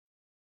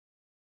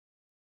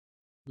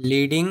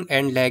Leading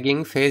and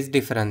lagging phase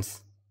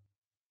difference.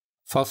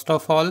 First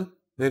of all,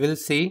 we will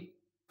see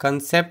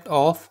concept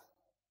of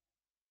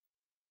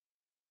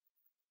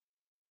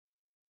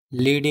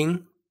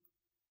leading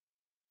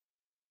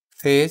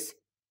phase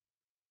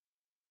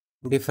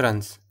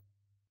difference.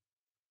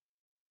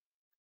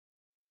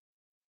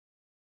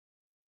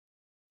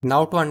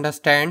 Now to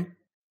understand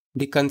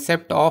the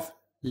concept of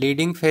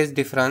leading phase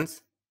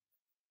difference,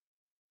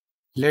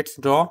 let's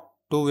draw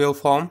two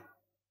waveforms.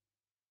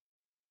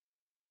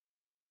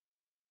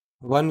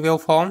 One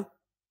waveform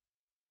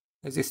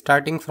is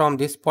starting from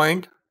this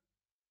point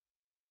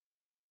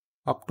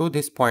up to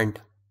this point,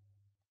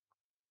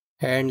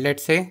 and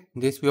let's say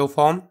this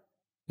waveform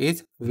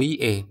is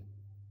VA,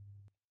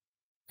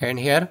 and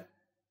here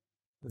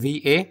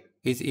VA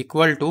is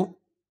equal to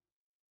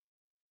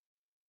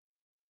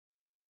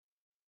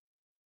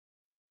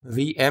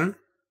Vm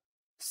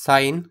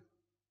sin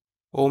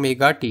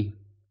omega t,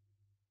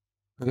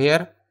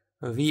 where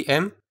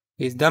Vm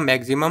is the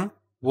maximum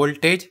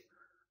voltage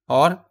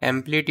or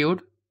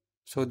amplitude.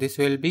 So this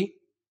will be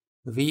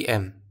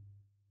Vm.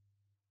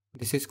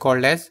 This is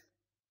called as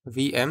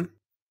Vm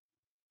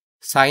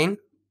sin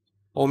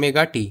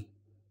omega t,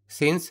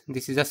 since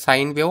this is a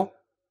sine wave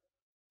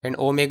and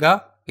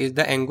omega is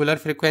the angular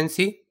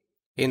frequency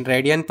in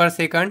radian per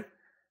second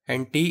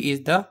and t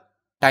is the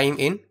time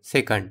in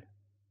second.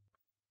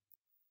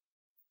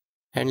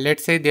 And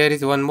let's say there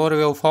is one more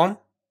waveform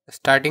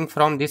starting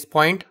from this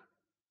point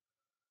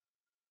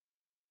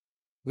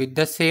with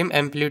the same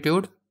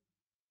amplitude.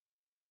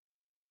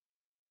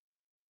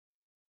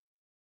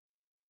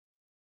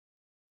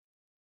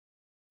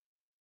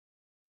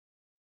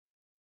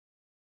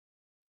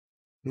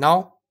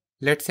 Now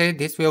let's say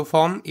this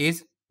waveform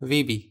is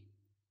VB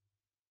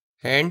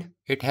and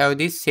it have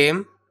the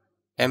same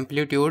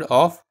amplitude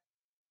of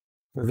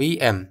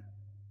Vm,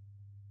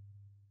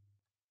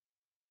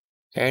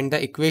 and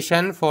the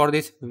equation for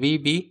this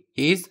VB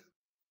is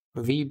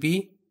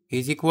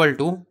equal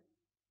to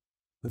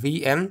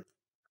Vm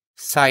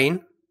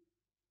sin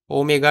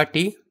omega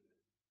t.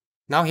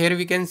 Now here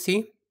we can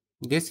see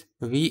this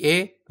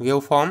VA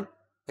waveform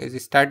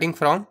is starting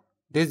from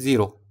this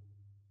 0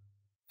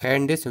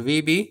 and this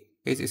VB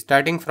is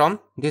starting from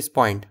this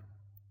point.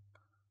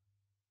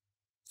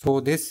 So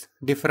this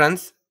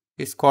difference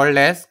is called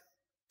as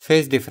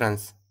phase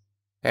difference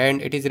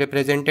and it is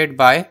represented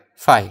by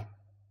phi.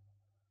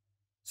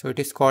 So it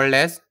is called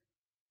as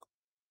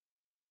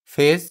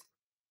phase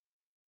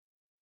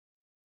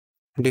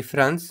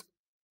difference.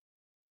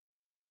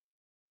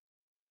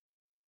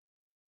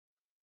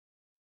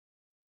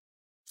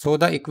 So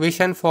the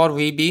equation for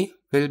VB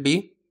will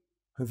be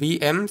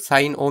Vm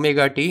sin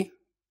omega t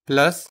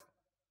plus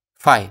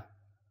phi.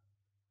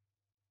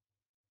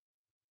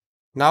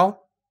 Now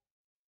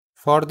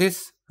for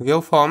this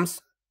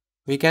waveforms,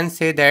 we can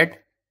say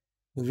that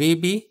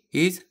VB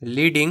is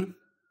leading.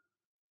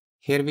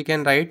 Here we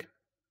can write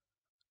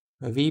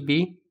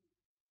VB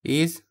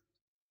is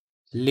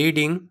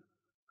leading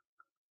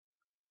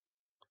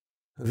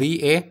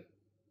VA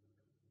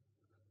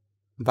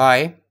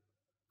by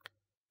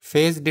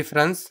phase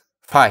difference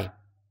phi.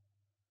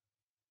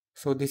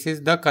 So this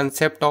is the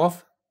concept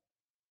of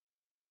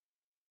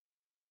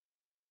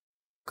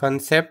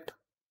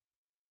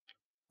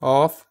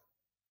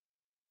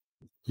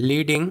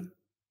leading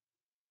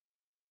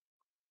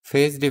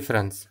phase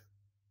difference.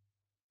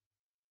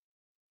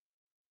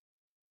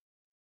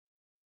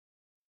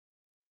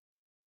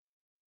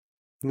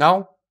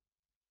 Now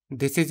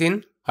this is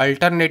in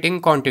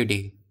alternating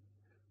quantity.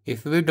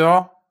 If we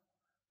draw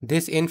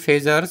this in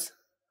phasors,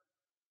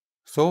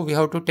 so we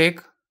have to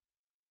take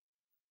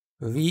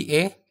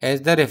VA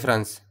as the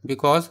reference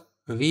because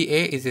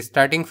VA is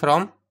starting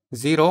from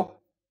 0.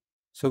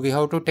 So we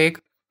have to take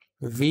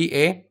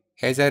VA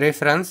as a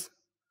reference.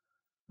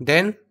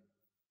 Then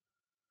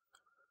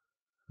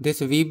this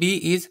VB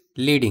is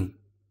leading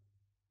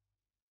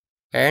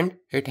and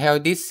it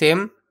have the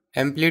same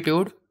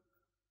amplitude,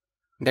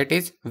 that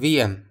is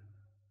Vm.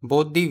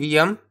 Both the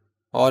Vm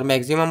or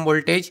maximum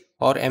voltage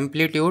or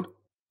amplitude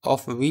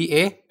of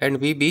VA and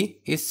VB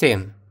is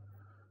same.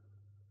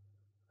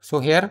 So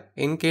here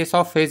in case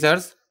of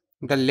phasors,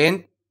 the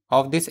length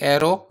of this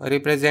arrow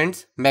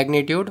represents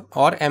magnitude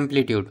or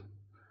amplitude.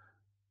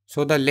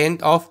 So the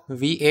length of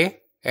VA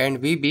and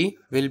VB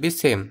will be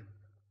same.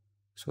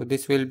 So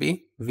this will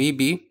be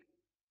VB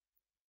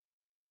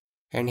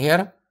and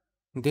here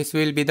this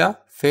will be the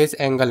phase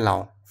angle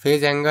now.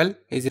 Phase angle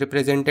is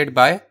represented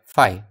by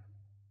phi.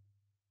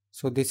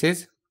 So this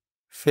is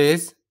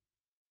phase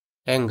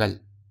angle.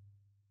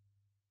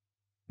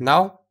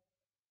 Now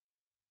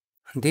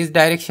this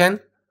direction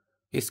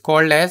is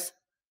called as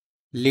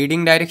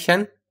leading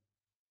direction.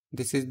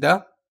 This is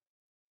the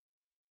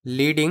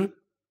leading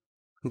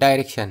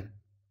direction.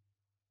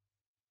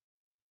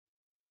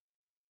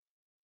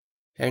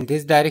 And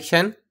this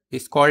direction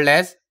is called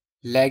as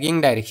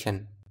lagging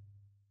direction.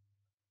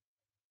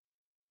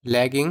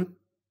 Lagging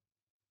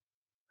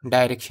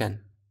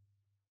direction.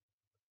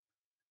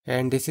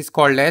 And this is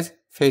called as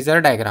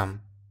phasor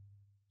diagram.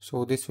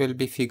 So this will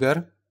be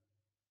figure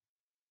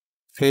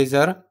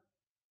phasor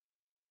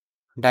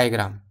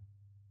diagram.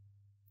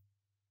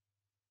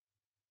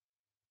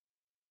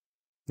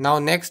 Now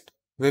next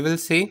we will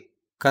see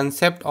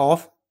concept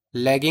of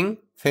lagging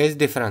phase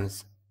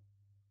difference.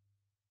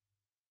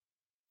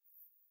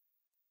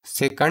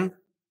 Second,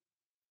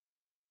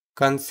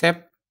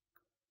 concept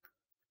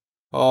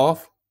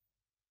of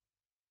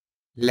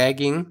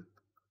lagging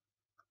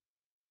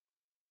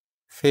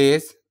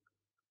phase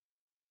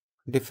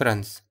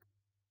difference.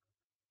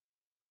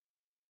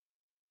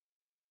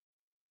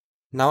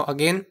 Now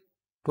again,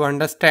 to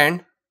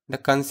understand the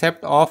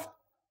concept of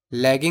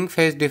lagging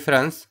phase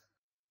difference,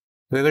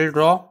 we will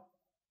draw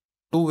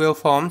two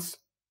waveforms.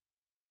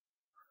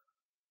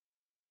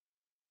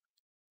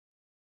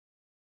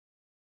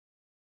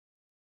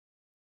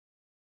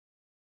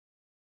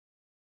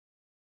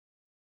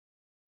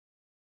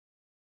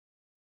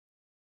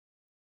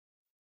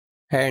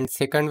 And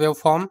second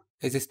waveform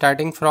is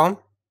starting from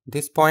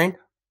this point.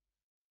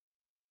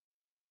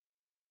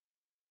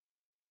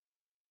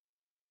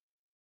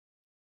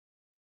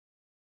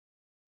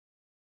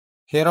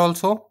 Here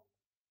also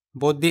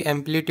both the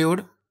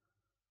amplitude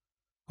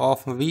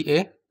of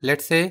VA,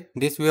 let's say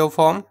this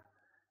waveform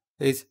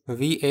is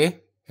VA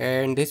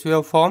and this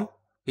waveform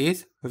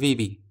is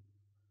VB.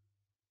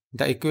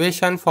 The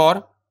equation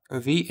for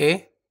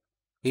VA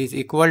is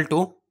equal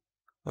to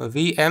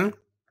Vm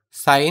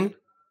sin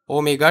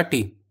omega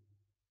t,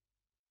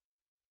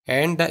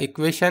 and the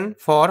equation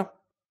for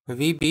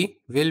Vb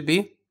will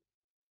be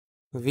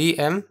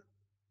Vm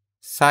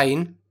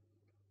sin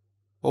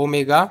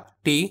omega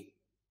t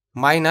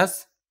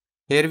minus,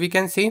 here we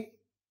can see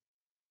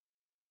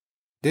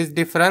this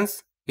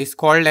difference is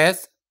called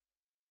as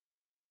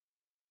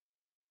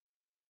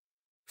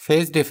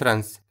phase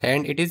difference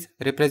and it is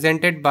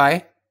represented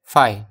by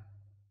phi.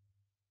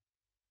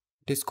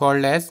 It is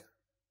called as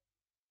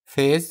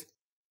phase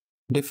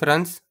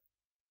difference.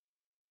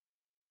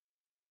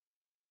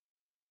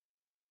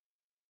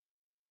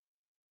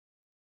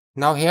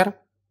 Now here,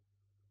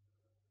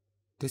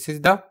 this is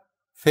the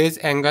phase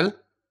angle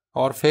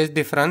or phase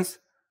difference.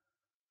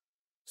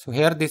 So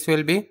here this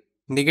will be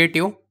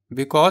negative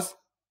because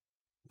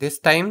this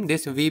time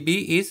this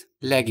VB is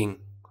lagging.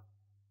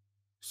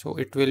 So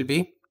it will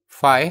be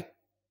phi.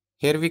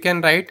 Here we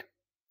can write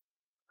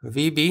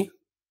VB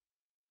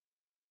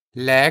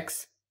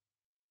lags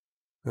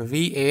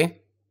VA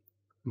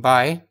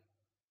by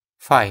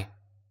phi.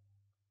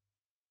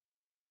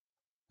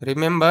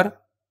 Remember,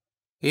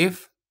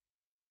 if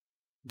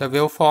the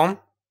waveform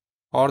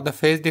or the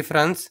phase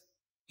difference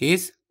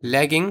is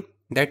lagging,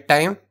 that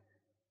time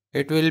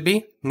it will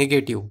be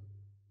negative,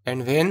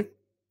 and when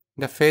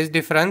the phase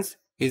difference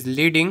is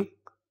leading,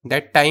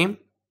 that time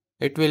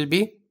it will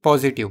be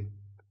positive.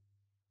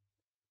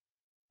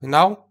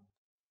 Now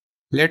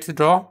let's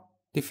draw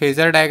the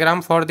phasor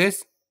diagram for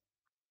this.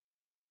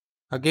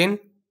 Again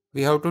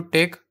we have to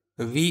take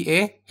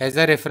VA as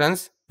a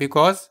reference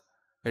because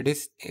it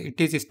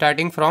is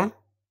starting from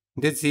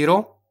this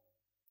 0.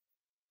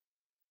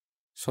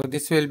 So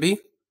this will be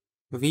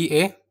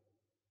VA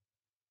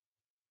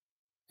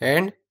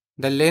and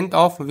the length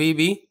of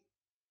VB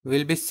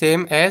will be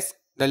same as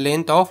the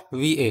length of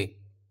VA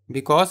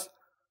because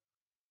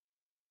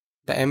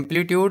the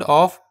amplitude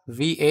of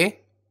VA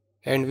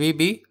and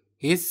VB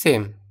is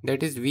same,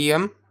 that is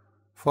Vm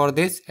for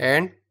this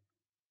and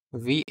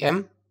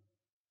Vm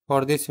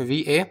for this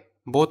VA,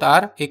 both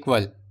are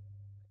equal.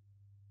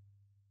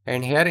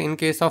 And here in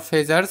case of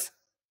phasors,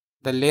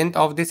 the length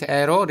of this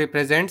arrow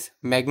represents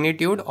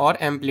magnitude or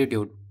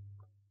amplitude,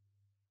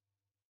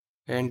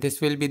 and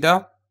this will be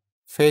the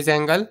phase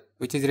angle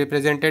which is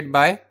represented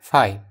by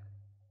phi. It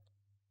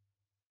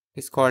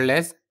is called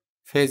as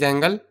phase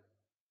angle.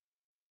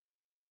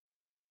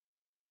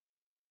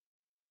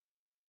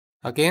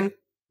 Again,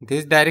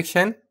 this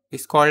direction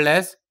is called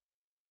as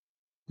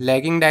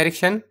lagging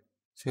direction.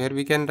 So here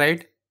we can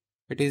write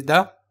it is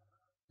the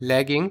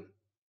lagging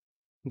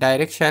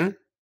direction,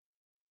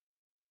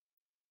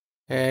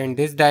 and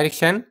this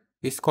direction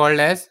is called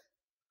as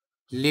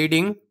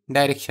leading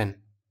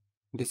direction.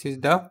 This is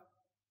the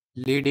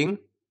leading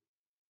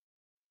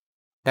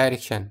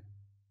direction.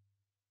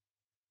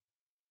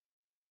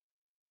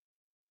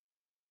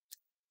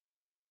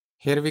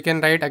 Here we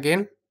can write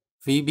again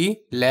VB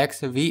lags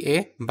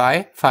VA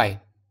by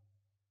phi,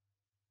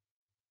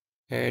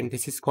 and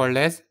this is called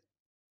as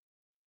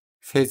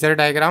phasor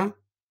diagram.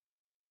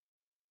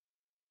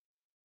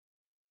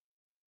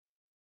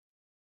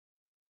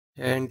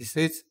 And this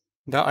is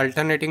the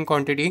alternating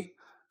quantity.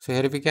 So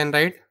here we can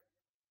write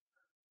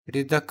it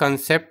is the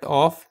concept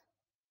of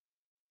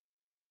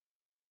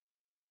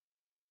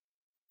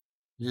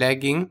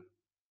lagging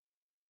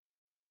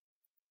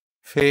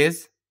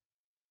phase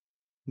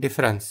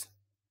difference.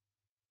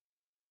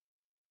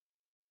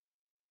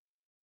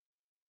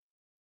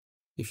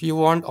 If you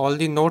want all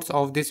the notes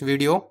of this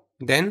video,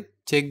 then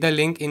check the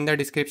link in the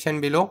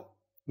description below.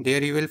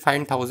 There you will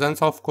find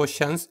thousands of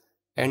questions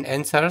and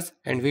answers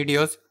and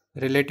videos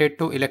related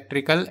to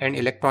electrical and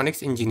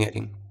electronics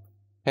engineering.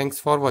 Thanks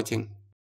for watching.